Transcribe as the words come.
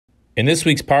In this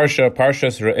week's Parsha,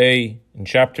 Parshas Re'eh, in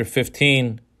chapter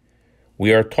 15,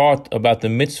 we are taught about the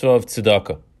mitzvah of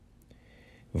tzedakah.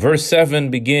 Verse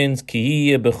 7 begins, Ki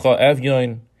yiyeh b'cha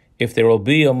evyon, if there will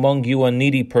be among you a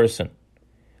needy person,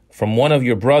 from one of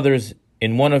your brothers,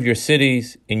 in one of your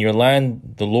cities, in your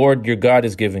land, the Lord your God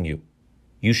is giving you.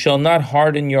 You shall not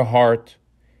harden your heart,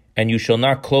 and you shall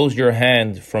not close your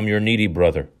hand from your needy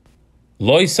brother.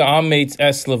 Lo sa'ametz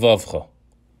es levavcha.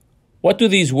 What do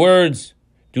these words,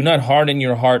 do not harden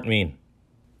your heart, mean?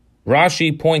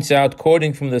 Rashi points out,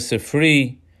 quoting from the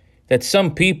Sifri, that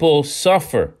some people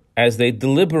suffer as they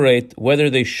deliberate whether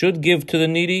they should give to the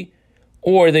needy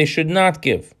or they should not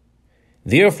give.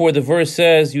 Therefore, the verse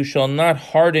says, you shall not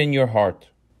harden your heart,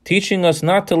 teaching us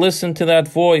not to listen to that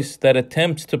voice that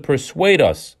attempts to persuade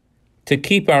us to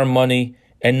keep our money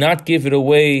and not give it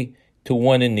away to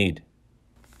one in need.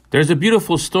 There's a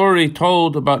beautiful story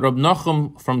told about Rab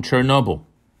Nachum from Chernobyl.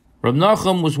 Rab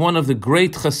Nachum was one of the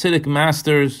great Hasidic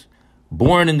masters,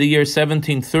 born in the year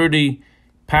 1730,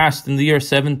 passed in the year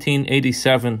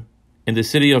 1787 in the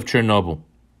city of Chernobyl.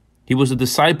 He was a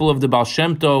disciple of the Baal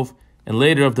Shem Tov and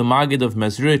later of the Maggid of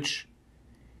Mezrich.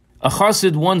 A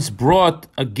Chassid once brought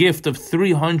a gift of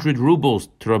 300 rubles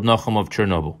to Rab Nachum of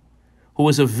Chernobyl, who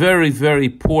was a very, very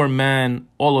poor man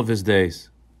all of his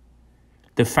days.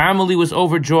 The family was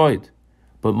overjoyed,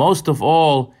 but most of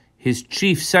all, his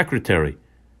chief secretary,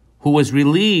 who was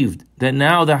relieved that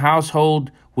now the household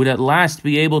would at last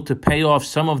be able to pay off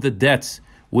some of the debts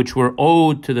which were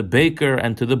owed to the baker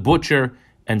and to the butcher,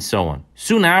 and so on.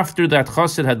 Soon after that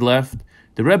chassid had left,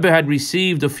 the Rebbe had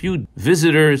received a few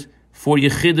visitors for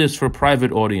yechidus, for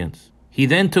private audience. He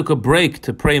then took a break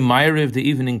to pray Ma'ariv, the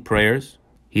evening prayers.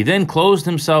 He then closed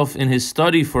himself in his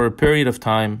study for a period of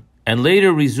time, and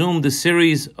later resumed a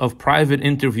series of private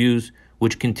interviews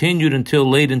which continued until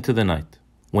late into the night.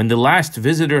 When the last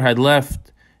visitor had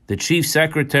left, the chief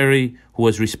secretary, who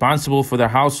was responsible for the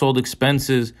household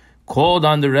expenses, called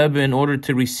on the Rebbe in order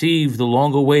to receive the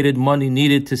long-awaited money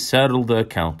needed to settle the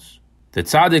accounts. The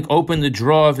tzaddik opened the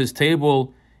drawer of his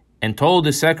table and told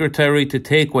the secretary to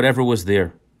take whatever was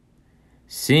there.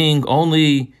 Seeing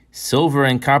only silver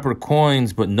and copper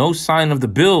coins, but no sign of the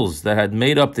bills that had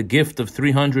made up the gift of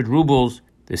 300 rubles,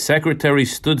 the secretary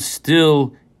stood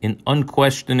still in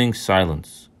unquestioning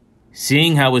silence.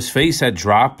 Seeing how his face had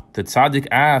dropped, the tzaddik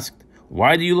asked,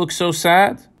 "Why do you look so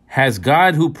sad? Has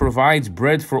God, who provides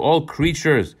bread for all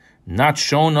creatures, not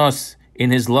shown us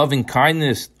in his loving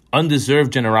kindness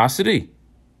undeserved generosity?"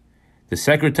 The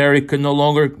secretary could no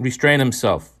longer restrain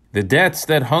himself. The debts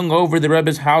that hung over the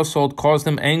Rebbe's household caused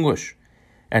him anguish,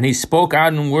 and he spoke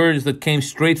out in words that came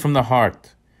straight from the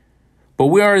heart. "But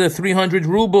where are the 300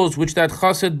 rubles which that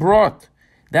chassid brought?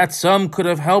 That sum could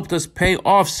have helped us pay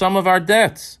off some of our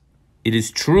debts." "It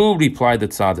is true," replied the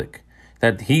tzaddik,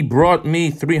 "that he brought me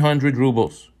 300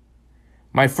 rubles.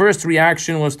 My first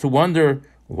reaction was to wonder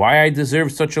why I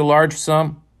deserved such a large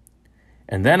sum.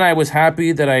 And then I was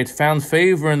happy that I had found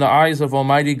favor in the eyes of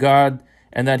Almighty God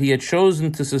and that he had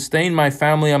chosen to sustain my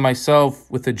family and myself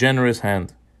with a generous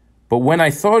hand. But when I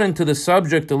thought into the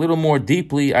subject a little more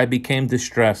deeply, I became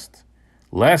distressed,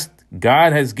 lest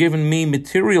God has given me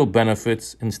material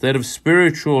benefits instead of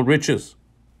spiritual riches."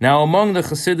 Now among the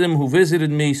Chassidim who visited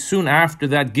me soon after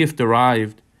that gift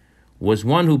arrived was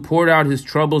one who poured out his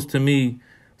troubles to me.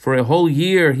 For a whole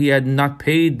year he had not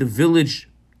paid the village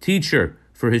teacher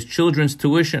for his children's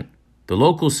tuition. The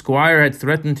local squire had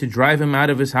threatened to drive him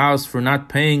out of his house for not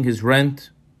paying his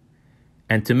rent.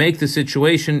 And to make the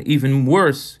situation even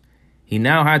worse, he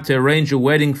now had to arrange a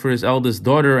wedding for his eldest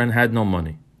daughter and had no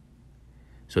money.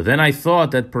 So then I thought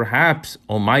that perhaps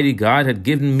Almighty God had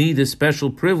given me the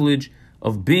special privilege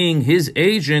of being his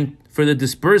agent for the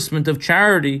disbursement of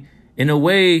charity in a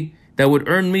way that would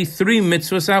earn me 3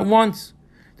 mitzvahs at once: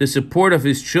 the support of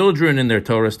his children in their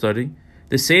Torah study,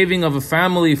 the saving of a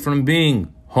family from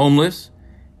being homeless,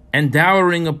 and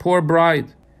dowering a poor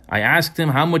bride. I asked him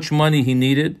how much money he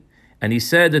needed, and he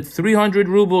said that 300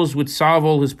 rubles would solve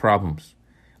all his problems.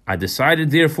 I decided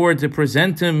therefore to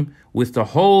present him with the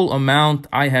whole amount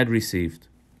I had received.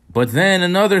 But then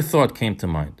another thought came to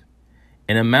mind.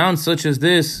 An amount such as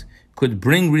this could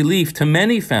bring relief to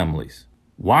many families.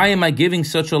 Why am I giving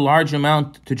such a large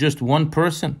amount to just one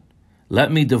person?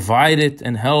 Let me divide it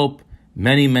and help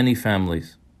many, many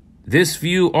families. This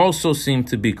view also seemed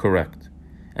to be correct,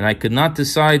 and I could not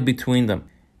decide between them.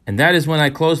 And that is when I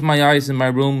closed my eyes in my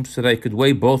room so that I could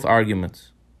weigh both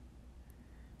arguments.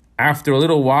 After a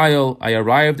little while, I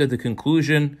arrived at the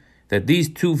conclusion that these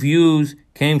two views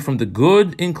came from the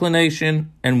good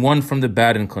inclination and one from the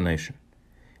bad inclination,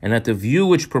 and that the view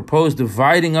which proposed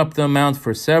dividing up the amount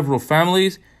for several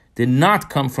families did not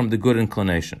come from the good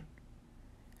inclination.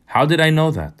 How did I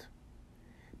know that?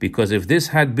 Because if this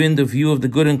had been the view of the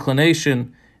good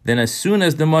inclination, then as soon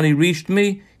as the money reached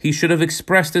me, he should have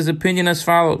expressed his opinion as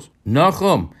follows.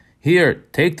 Nachum, here,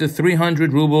 take the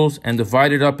 300 rubles and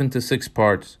divide it up into 6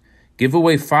 parts. Give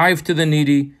away 5 to the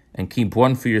needy and keep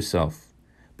 1 for yourself.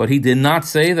 But he did not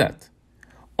say that.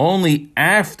 Only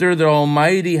after the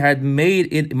Almighty had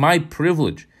made it my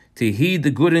privilege to heed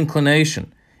the good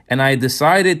inclination, and I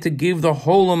decided to give the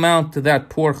whole amount to that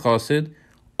poor chassid,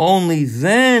 only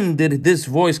then did this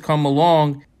voice come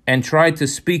along and try to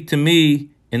speak to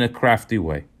me in a crafty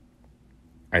way.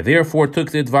 I therefore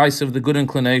took the advice of the good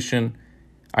inclination.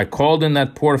 I called in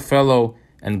that poor fellow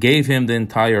and gave him the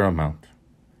entire amount.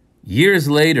 Years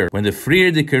later, when the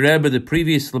Friedrich Rebbe, the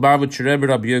previous Lubavitcher Rebbe,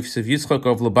 Rabbi Yosef Yitzchak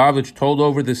of Lubavitch, told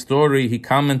over the story, he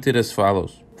commented as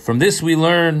follows. From this we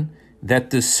learn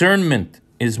that discernment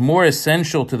is more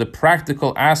essential to the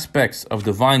practical aspects of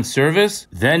divine service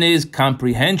than is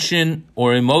comprehension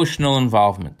or emotional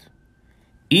involvement.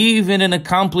 Even an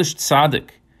accomplished tzaddik,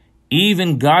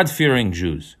 even God-fearing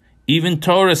Jews, even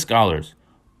Torah scholars,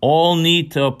 all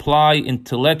need to apply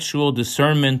intellectual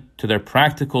discernment to their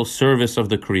practical service of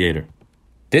the Creator.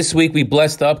 This week we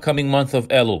bless the upcoming month of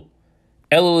Elul.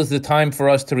 Elul is the time for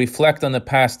us to reflect on the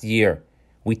past year.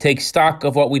 We take stock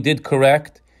of what we did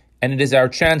correct, and it is our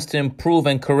chance to improve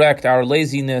and correct our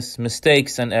laziness,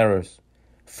 mistakes, and errors.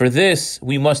 For this,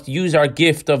 we must use our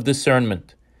gift of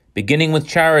discernment, beginning with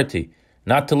charity,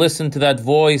 not to listen to that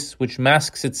voice which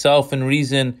masks itself in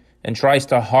reason and tries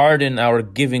to harden our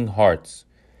giving hearts.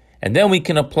 And then we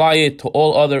can apply it to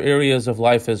all other areas of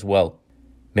life as well.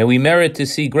 May we merit to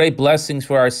see great blessings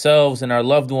for ourselves and our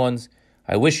loved ones.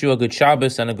 I wish you a good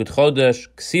Shabbos and a good Chodesh.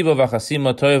 Ksiva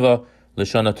v'chasima tova,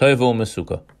 l'shana tova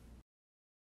u'mesuka.